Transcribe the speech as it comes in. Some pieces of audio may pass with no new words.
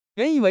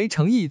原以为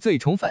成毅最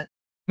宠粉，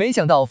没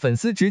想到粉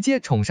丝直接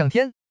宠上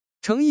天。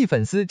成毅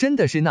粉丝真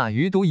的是那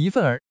鱼独一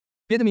份儿，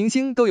别的明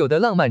星都有的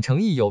浪漫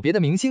成毅有，别的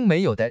明星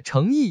没有的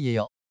成毅也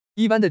有。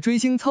一般的追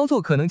星操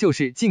作可能就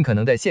是尽可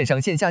能的线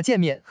上线下见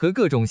面和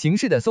各种形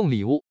式的送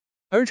礼物，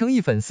而成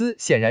毅粉丝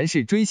显然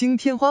是追星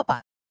天花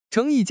板。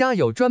成毅家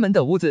有专门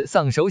的屋子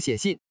上手写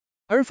信，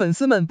而粉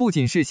丝们不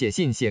仅是写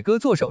信写歌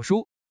做手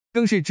书，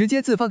更是直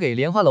接自发给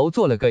莲花楼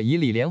做了个以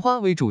李莲花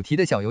为主题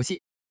的小游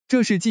戏，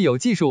这是既有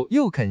技术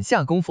又肯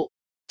下功夫，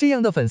这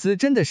样的粉丝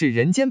真的是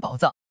人间宝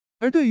藏。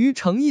而对于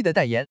成毅的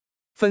代言，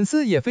粉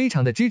丝也非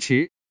常的支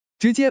持，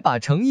直接把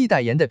成毅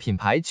代言的品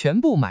牌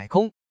全部买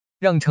空，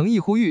让成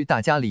毅呼吁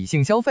大家理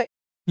性消费。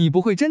你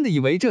不会真的以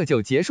为这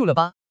就结束了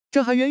吧？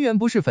这还远远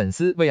不是粉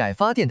丝为爱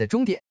发电的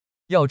终点。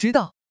要知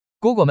道，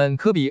果果们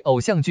可比偶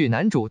像剧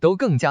男主都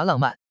更加浪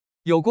漫，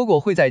有果果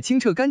会在清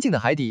澈干净的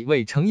海底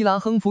为成毅拉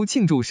横幅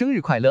庆祝生日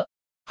快乐，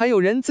还有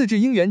人自制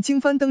姻缘经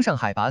幡登上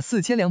海拔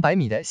4200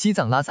米的西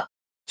藏拉萨，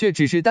却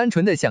只是单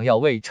纯的想要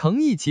为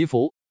成毅祈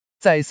福。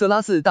在色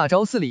拉寺大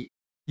昭寺里，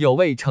有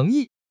为成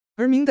毅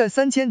而鸣的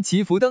3000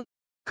祈福灯，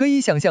可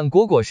以想象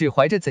果果是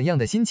怀着怎样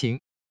的心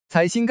情，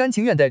才心甘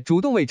情愿的主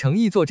动为成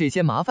毅做这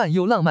些麻烦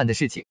又浪漫的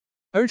事情。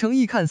而成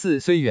毅看似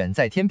虽远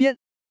在天边，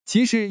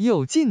其实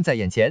又近在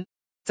眼前。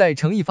在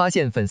成毅发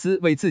现粉丝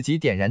为自己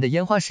点燃的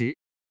烟花时，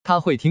他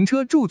会停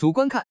车驻足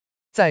观看；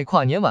在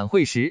跨年晚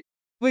会时，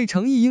为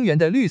成毅应援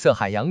的绿色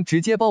海洋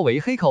直接包围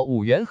黑口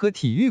5元和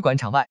体育馆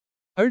场外，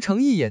而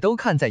成毅也都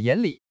看在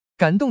眼里，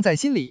感动在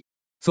心里。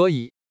所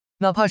以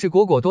哪怕是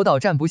果果多到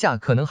站不下，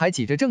可能还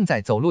挤着正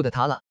在走路的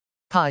他了，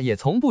他也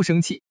从不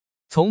生气，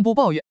从不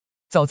抱怨。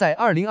早在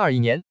2021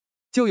年，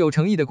就有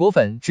成毅的果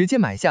粉直接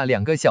买下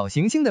2个小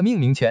行星的命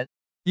名权，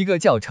一个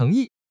叫成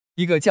毅，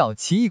一个叫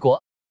奇异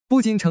果。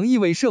不仅成毅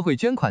为社会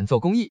捐款做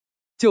公益，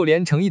就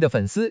连成毅的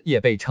粉丝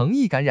也被成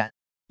毅感染，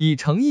以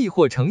成毅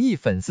或成毅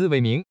粉丝为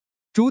名，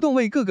主动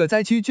为各个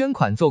灾区捐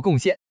款做贡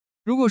献。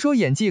如果说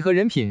演技和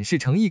人品是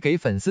成毅给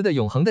粉丝的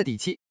永恒的底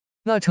气，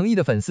那成毅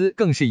的粉丝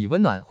更是以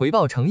温暖回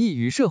报成毅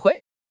与社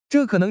会，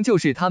这可能就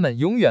是他们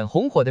永远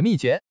红火的秘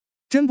诀。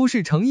真不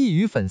是成毅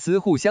与粉丝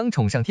互相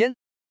宠上天，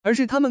而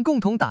是他们共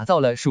同打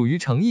造了属于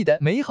成毅的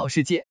美好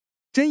世界。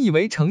真以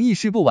为成毅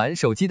是不玩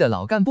手机的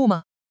老干部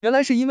吗？原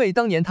来是因为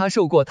当年他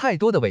受过太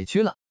多的委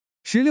屈了。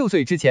16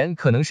岁之前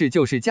可能是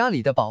就是家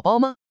里的宝宝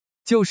吗？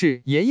就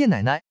是爷爷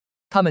奶奶，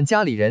他们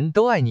家里人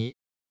都爱你，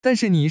但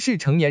是你是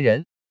成年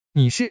人，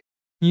你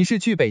是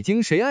去北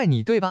京谁爱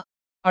你对吧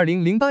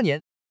？2008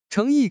年，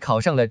成毅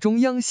考上了中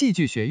央戏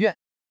剧学院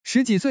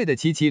，10几岁的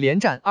齐齐连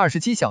战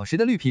27小时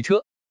的绿皮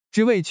车，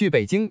只为去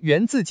北京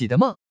圆自己的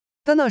梦。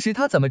但那时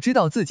他怎么知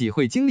道自己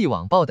会经历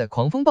网暴的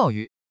狂风暴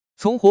雨，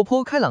从活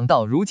泼开朗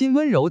到如今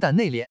温柔但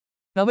内敛，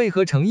那为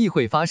何成毅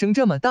会发生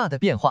这么大的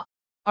变化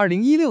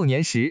？2016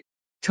年时，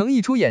成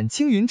毅出演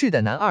青云志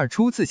的男二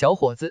初次小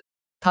伙子，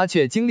他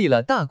却经历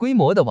了大规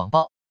模的网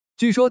暴。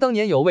据说当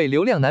年有位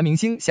流量男明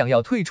星想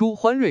要退出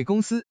欢瑞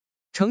公司，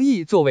成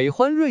毅作为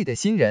欢瑞的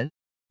新人，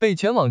被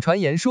全网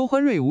传言说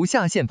欢瑞无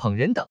下线捧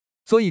人等，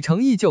所以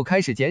成毅就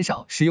开始减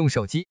少使用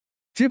手机，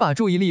只把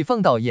注意力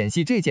放到演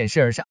戏这件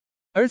事儿上。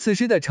而此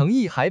时的成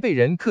毅还被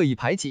人刻意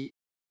排挤，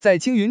在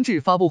青云志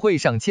发布会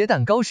上切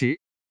蛋糕时，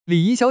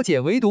礼仪小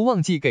姐唯独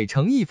忘记给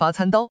成毅发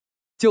餐刀，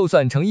就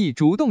算成毅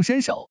主动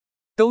伸手，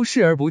都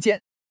视而不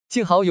见。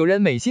幸好有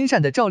人美心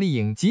善的赵丽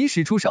颖及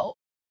时出手，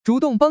主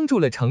动帮助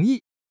了成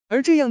毅。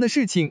而这样的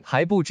事情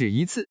还不止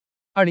一次。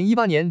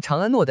2018年长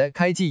安诺的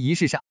开机仪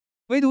式上，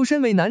唯独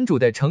身为男主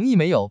的成毅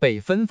没有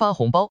被分发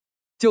红包，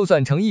就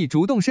算成毅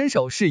主动伸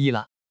手示意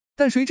了，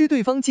但谁知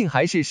对方竟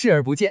还是视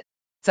而不见。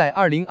在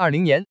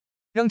2020年，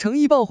让成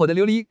毅爆火的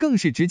琉璃更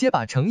是直接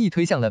把成毅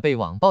推向了被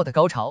网暴的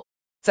高潮。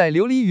在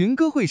琉璃云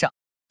歌会上，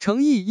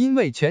成毅因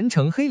为全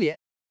程黑脸，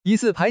疑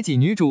似排挤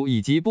女主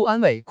以及不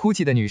安慰哭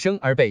泣的女生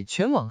而被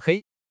全网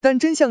黑，但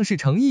真相是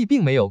成毅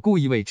并没有故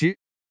意为之。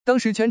当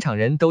时全场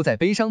人都在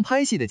悲伤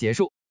拍戏的结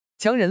束，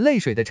强忍泪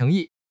水的成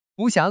毅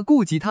无暇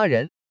顾及他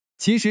人，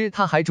其实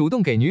他还主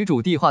动给女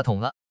主递话筒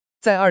了。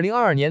在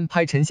2022年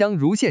拍《沉香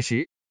如屑》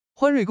时，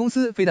欢瑞公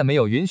司非但没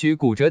有允许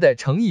骨折的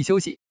成毅休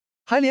息，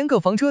还连个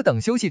房车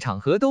等休息场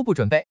合都不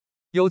准备。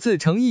有次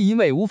成毅因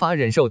为无法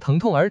忍受疼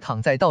痛而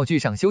躺在道具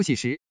上休息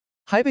时，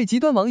还被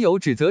极端网友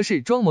指责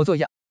是装模作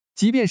样。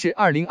即便是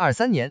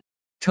2023年，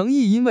成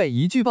毅因为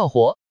一句爆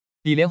火，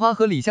李莲花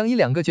和李香依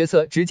2个角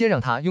色直接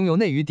让他拥有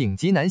内娱顶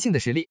级男性的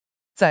实力。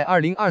在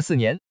2024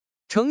年，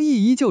成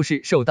毅依旧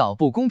是受到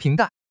不公平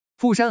待。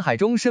富山海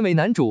中身为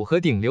男主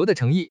和顶流的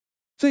成毅，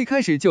最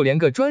开始就连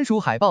个专属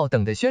海报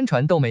等的宣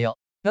传都没有，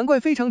难怪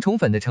非常宠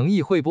粉的成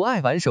毅会不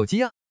爱玩手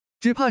机啊，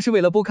只怕是为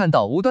了不看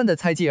到无端的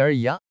猜忌而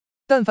已啊。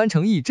但凡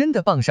成毅真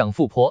的傍上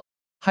富婆，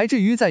还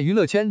至于在娱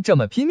乐圈这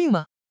么拼命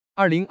吗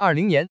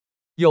？2020年，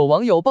有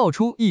网友爆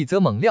出一则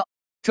猛料，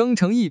称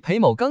成毅陪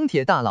某钢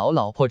铁大佬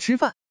老婆吃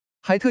饭，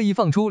还特意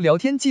放出聊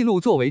天记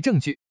录作为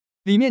证据，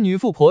里面女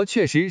富婆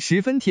确实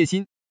十分贴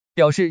心，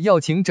表示要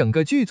请整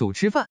个剧组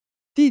吃饭，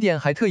地点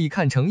还特意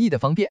看成毅的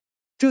方便。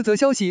这则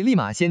消息立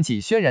马掀起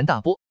轩然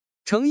大波，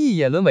成毅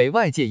也沦为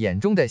外界眼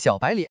中的小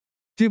白脸。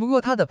只不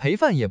过他的陪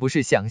饭也不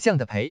是想象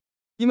的陪，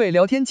因为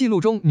聊天记录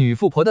中女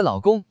富婆的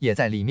老公也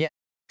在里面，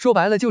说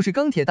白了就是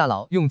钢铁大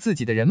佬用自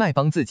己的人脉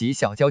帮自己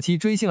小娇妻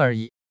追星而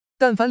已。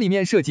但凡里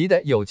面涉及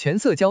的有权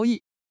色交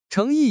易，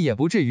成毅也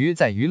不至于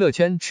在娱乐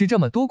圈吃这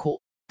么多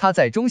苦。他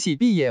在中戏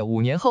毕业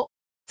5年后，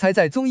才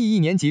在综艺1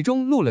年级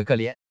中露了个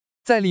脸，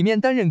在里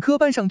面担任科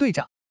班上队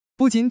长，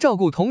不仅照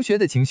顾同学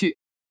的情绪，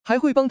还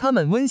会帮他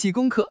们温习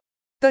功课。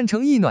但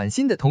成毅暖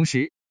心的同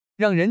时，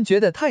让人觉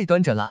得太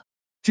端着了。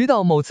直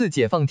到某次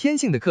解放天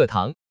性的课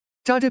堂，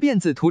扎着辫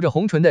子涂着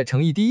红唇的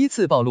成毅第一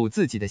次暴露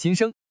自己的心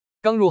声。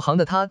刚入行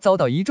的他遭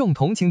到一众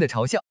同情的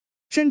嘲笑，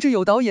甚至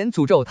有导演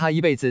诅咒他一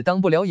辈子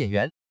当不了演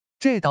员。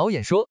这导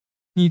演说，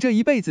你这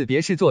一辈子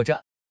别事做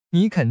着，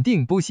你肯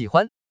定不喜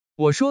欢。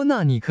我说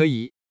那你可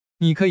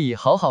以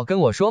好好跟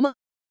我说吗？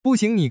不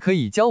行你可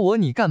以教我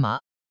你干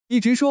嘛？一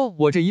直说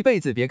我这一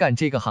辈子别干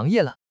这个行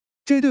业了，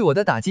这对我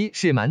的打击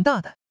是蛮大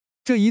的。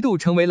这一度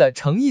成为了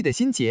成毅的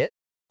心结，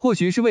或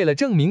许是为了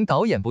证明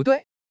导演不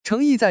对，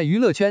成毅在娱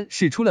乐圈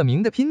是出了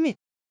名的拼命。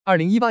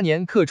2018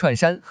年客串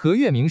山和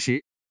月明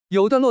时，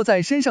有段落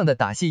在身上的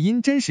打戏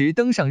因真实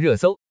登上热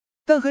搜，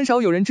但很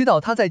少有人知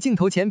道他在镜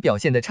头前表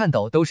现的颤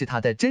抖都是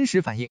他的真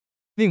实反应。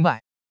另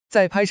外，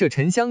在拍摄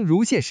沉香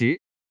如屑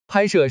时，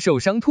拍摄受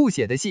伤吐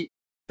血的戏，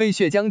被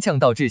血浆呛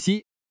到窒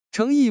息，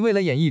成毅为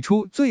了演绎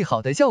出最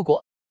好的效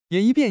果，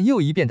也一遍又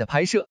一遍的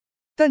拍摄，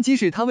但即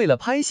使他为了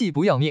拍戏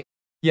不要命，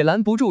也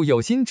拦不住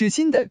有心之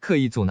心的刻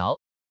意阻挠。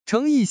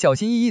成毅小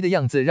心翼翼的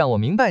样子让我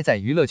明白在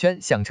娱乐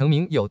圈想成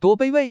名有多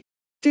卑微。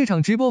这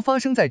场直播发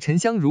生在沉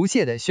香如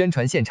屑的宣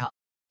传现场，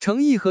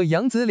成毅和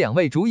杨紫2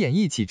位主演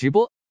一起直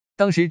播，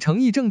当时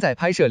成毅正在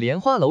拍摄莲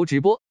花楼直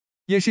播，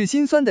也是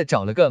心酸的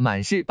找了个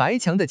满是白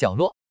墙的角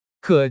落。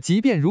可即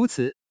便如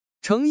此，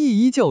成毅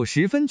依旧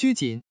十分拘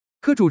谨，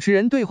和主持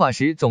人对话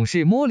时总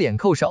是摸脸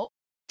扣手，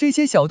这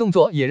些小动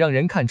作也让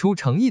人看出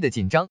成毅的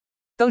紧张。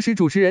当时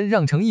主持人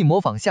让成毅模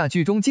仿下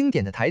剧中经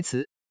典的台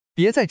词，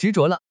别再执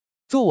着了，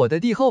做我的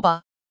帝后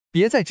吧，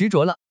别再执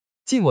着了，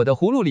进我的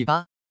葫芦里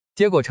吧。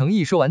结果成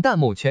毅说完，弹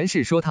幕全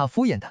是说他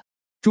敷衍的。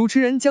主持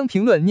人将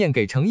评论念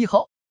给成毅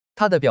后，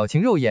他的表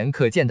情肉眼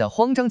可见的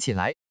慌张起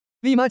来，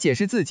立马解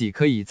释自己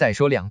可以再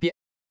说2遍，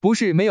不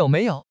是没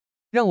有，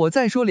让我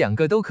再说2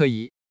个都可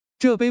以。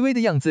这卑微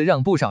的样子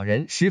让不少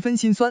人十分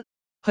心酸，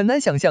很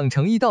难想象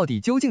成毅到底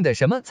究竟的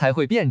什么才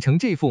会变成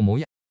这副模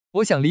样。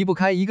我想离不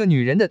开一个女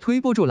人的推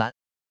波助澜。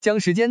将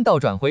时间倒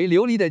转回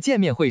琉璃的见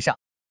面会上，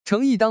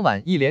成毅当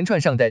晚一连串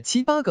上的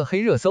7、8个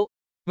黑热搜，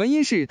原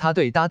因是他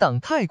对搭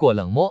档太过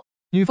冷漠，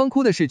女方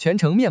哭的是全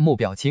程面目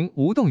表情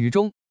无动于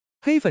衷，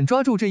黑粉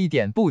抓住这一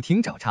点不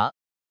停找茬，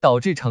导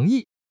致成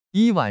毅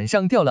一晚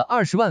上掉了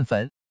20万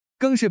粉，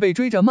更是被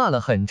追着骂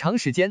了很长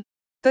时间。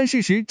但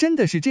事实真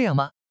的是这样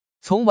吗？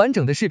从完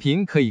整的视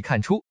频可以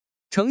看出，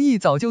成毅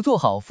早就做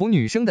好扶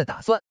女生的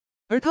打算，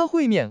而他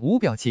会面无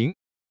表情，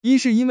一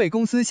是因为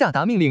公司下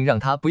达命令让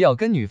他不要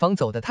跟女方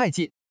走得太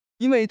近，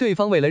因为对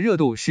方为了热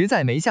度实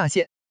在没下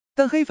限，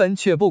但黑粉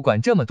却不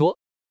管这么多，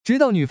直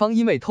到女方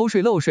因为偷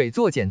税漏税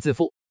作茧自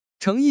缚，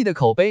成毅的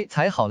口碑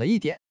才好了一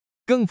点。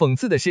更讽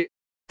刺的是，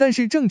但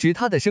是正值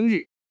他的生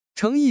日，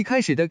成毅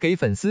开始的给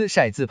粉丝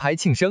晒自拍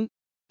庆生，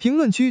评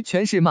论区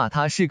全是骂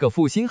他是个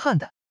负心汉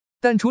的。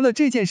但除了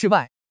这件事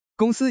外，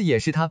公司也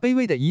是他卑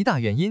微的一大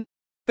原因。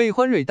被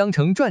欢瑞当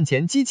成赚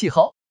钱机器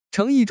后，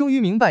成毅终于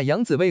明白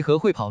杨紫为何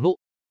会跑路。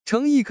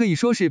成毅可以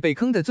说是被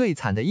坑的最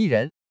惨的艺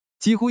人，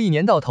几乎1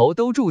年到头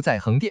都住在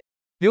横店。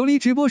琉璃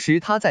直播时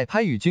他在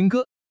拍与君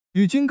歌，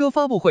与君歌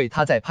发布会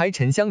他在拍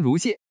沉香如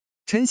屑，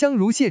沉香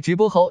如屑直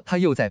播后他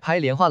又在拍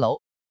莲花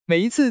楼，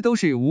每一次都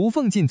是无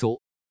缝进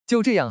组，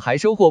就这样还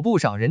收获不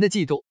少人的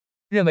嫉妒，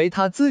认为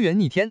他资源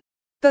逆天。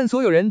但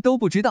所有人都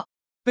不知道，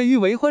被誉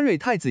为欢瑞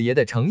太子爷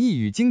的成毅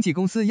与经纪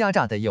公司压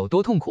榨的有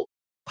多痛苦。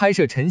拍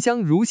摄沉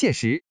香如屑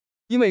时，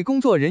因为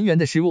工作人员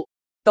的失误，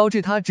导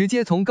致他直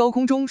接从高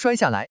空中摔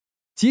下来，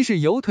即使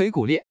有腿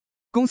骨裂，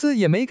公司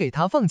也没给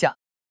他放假，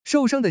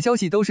受伤的消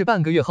息都是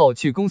半个月后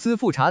去公司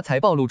复查才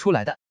暴露出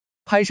来的。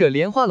拍摄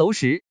莲花楼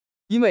时，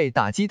因为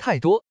打击太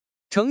多，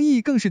成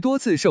毅更是多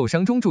次受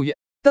伤中住院，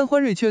但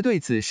欢瑞却对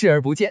此视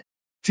而不见，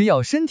只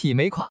要身体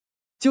没垮，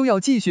就要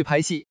继续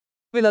拍戏，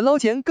为了捞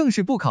钱更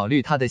是不考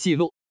虑他的戏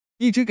路，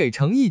一直给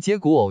成毅接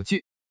古偶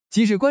剧，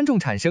即使观众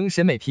产生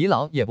审美疲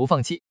劳也不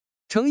放弃。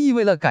成毅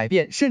为了改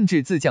变甚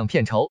至自降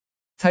片酬，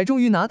才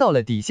终于拿到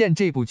了底线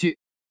这部剧，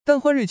但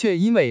欢瑞却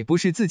因为不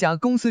是自家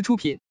公司出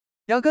品，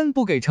压根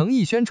不给成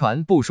毅宣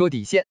传，不说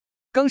底线，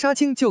刚杀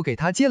青就给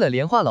他接了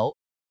莲花楼，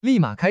立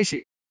马开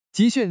始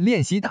集训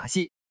练习打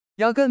戏，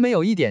压根没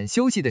有一点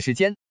休息的时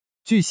间。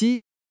据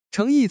悉，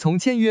成毅从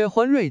签约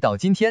欢瑞到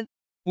今天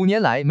5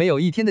年来没有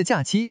一天的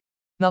假期，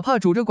哪怕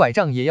拄着拐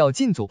杖也要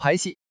进组拍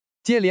戏，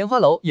接莲花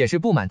楼也是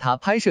不满他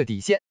拍摄底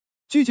线，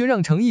拒绝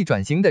让成毅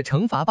转型的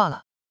惩罚罢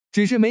了。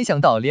只是没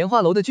想到莲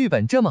花楼的剧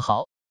本这么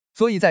好，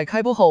所以在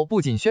开播后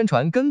不仅宣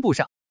传跟不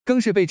上，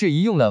更是被质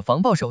疑用了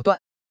防爆手段，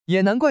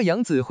也难怪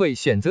杨紫会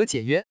选择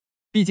解约，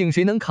毕竟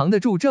谁能扛得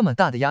住这么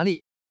大的压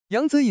力。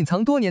杨紫隐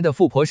藏多年的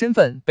富婆身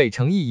份被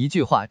成毅一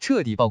句话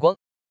彻底曝光。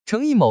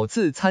成毅某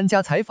次参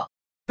加采访，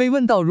被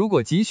问到如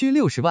果急需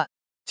60万，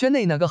圈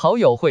内哪个好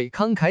友会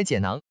慷慨解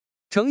囊？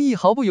成毅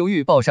毫不犹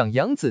豫报上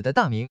杨子的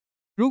大名。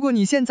如果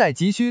你现在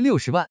急需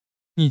60万，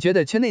你觉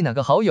得圈内哪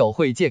个好友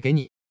会借给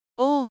你？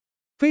哦，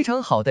非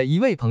常好的一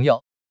位朋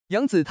友，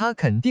杨子他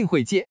肯定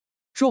会借。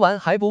说完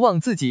还不忘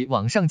自己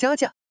往上加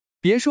价，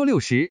别说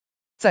60，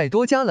再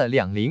多加了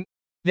2零。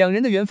两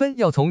人的缘分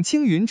要从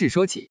青云志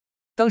说起，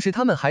当时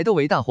他们还都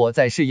为大伙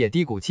在事业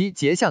低谷期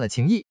结下了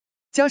情谊，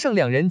加上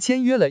两人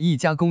签约了一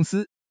家公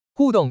司，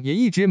互动也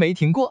一直没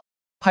停过。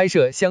拍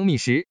摄《香蜜》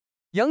时，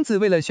杨子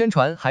为了宣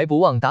传还不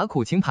忘打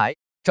苦情牌，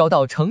找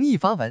到成毅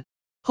发文。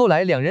后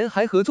来两人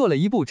还合作了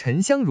一部《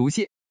沉香如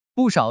屑》，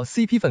不少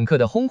CP 粉磕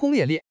的轰轰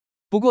烈烈。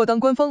不过当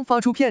官方发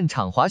出片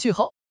场花絮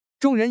后，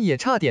众人也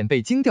差点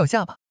被惊掉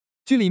下巴。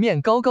剧里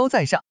面高高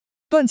在上、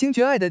断情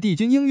绝爱的帝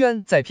君英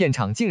渊，在片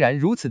场竟然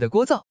如此的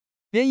聒噪，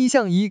连一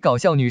向以搞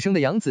笑女生的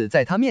杨子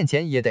在他面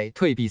前也得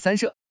退避三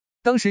舍。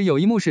当时有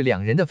一幕是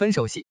两人的分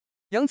手戏，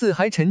杨子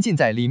还沉浸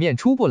在里面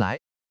出不来，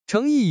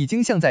成毅已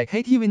经像在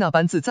KTV 那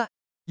般自在，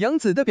杨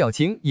子的表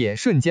情也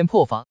瞬间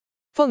破防，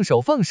放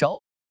手放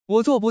手，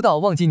我做不到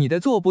忘记你的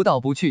做不到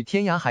不去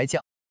天涯海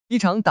角。一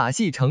场打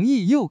戏，成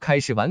毅又开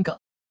始玩梗，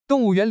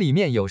动物园里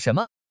面有什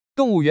么？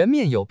动物园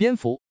面有蝙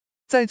蝠。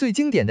在最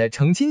经典的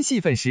成亲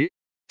戏份时，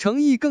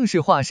成毅更是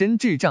化身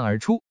智障而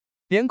出，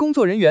连工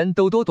作人员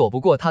都躲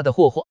不过他的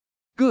霍霍。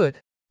Good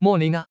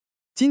morning 啊，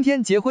今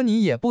天结婚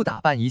你也不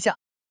打扮一下，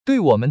对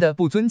我们的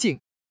不尊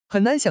敬。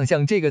很难想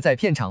象这个在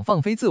片场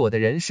放飞自我的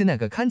人是那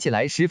个看起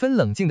来十分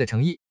冷静的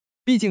成毅，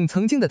毕竟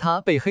曾经的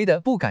他被黑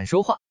的不敢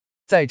说话，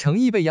在成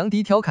毅被杨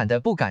迪调侃的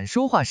不敢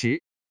说话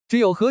时，只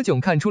有何炅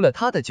看出了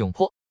他的窘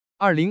迫。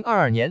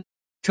2022年，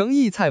成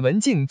毅蔡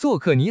文静做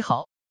客你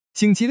好，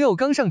星期六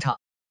刚上场，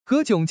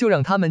何炅就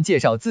让他们介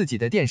绍自己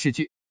的电视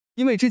剧，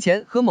因为之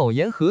前和某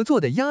言合作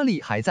的压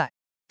力还在，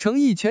成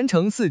毅全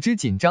程四肢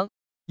紧张，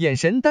眼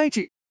神呆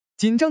滞，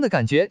紧张的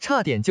感觉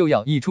差点就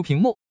要溢出屏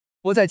幕。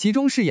我在其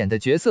中饰演的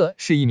角色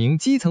是一名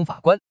基层法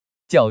官，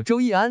叫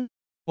周一安。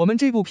我们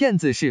这部片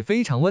子是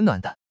非常温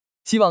暖的，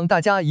希望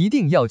大家一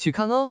定要去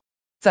看哦。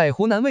在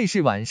湖南卫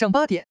视晚上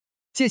8点，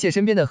谢谢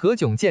身边的何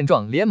炅见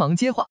状连忙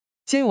接话，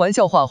先用玩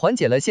笑话缓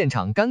解了现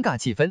场尴尬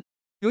气氛，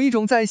有一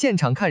种在现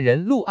场看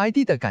人录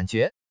ID 的感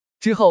觉。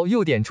之后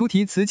又点出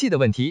提词器的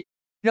问题，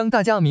让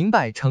大家明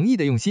白成毅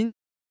的用心。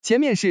前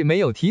面是没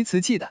有提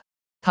词器的，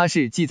他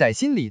是记在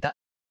心里的。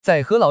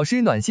在何老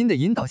师暖心的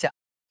引导下，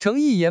成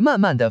毅也慢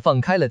慢的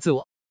放开了自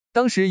我。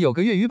当时有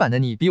个粤语版的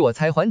你比我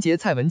猜环节，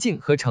蔡文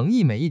静和成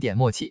毅没一点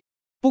默契，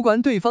不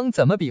管对方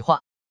怎么比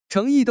划，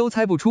成毅都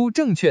猜不出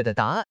正确的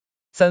答案。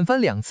3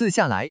番2次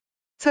下来，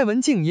蔡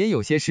文静也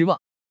有些失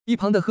望。一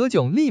旁的何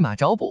炅立马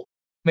找补，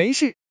没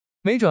事，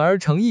没准儿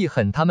成毅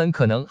狠他们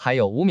可能还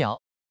有5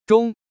秒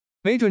钟，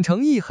没准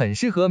成毅很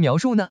适合描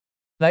述呢。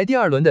来第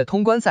2轮的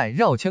通关赛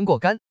绕圈过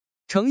杆，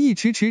成毅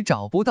迟迟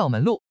找不到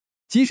门路，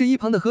即使一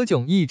旁的何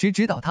炅一直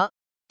指导他，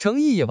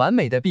成毅也完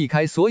美的避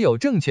开所有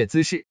正确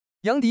姿势。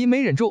杨迪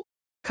没忍住，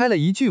开了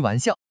一句玩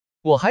笑，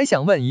我还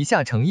想问一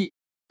下成毅，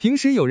平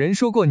时有人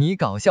说过你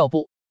搞笑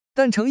不？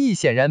但成毅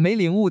显然没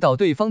领悟到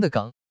对方的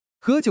梗。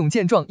何炅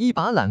见状一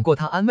把揽过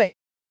他安慰，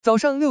早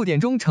上6点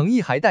钟成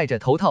毅还戴着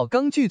头套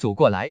刚剧组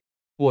过来，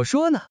我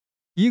说呢，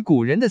以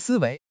古人的思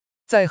维，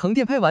在横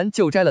店拍完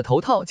就摘了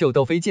头套就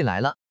都飞进来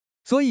了，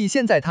所以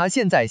现在他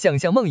现在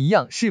像梦一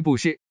样是不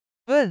是？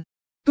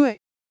对，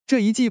这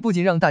一季不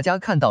仅让大家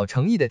看到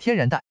成毅的天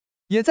然呆，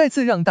也再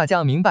次让大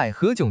家明白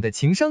何炅的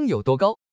情商有多高。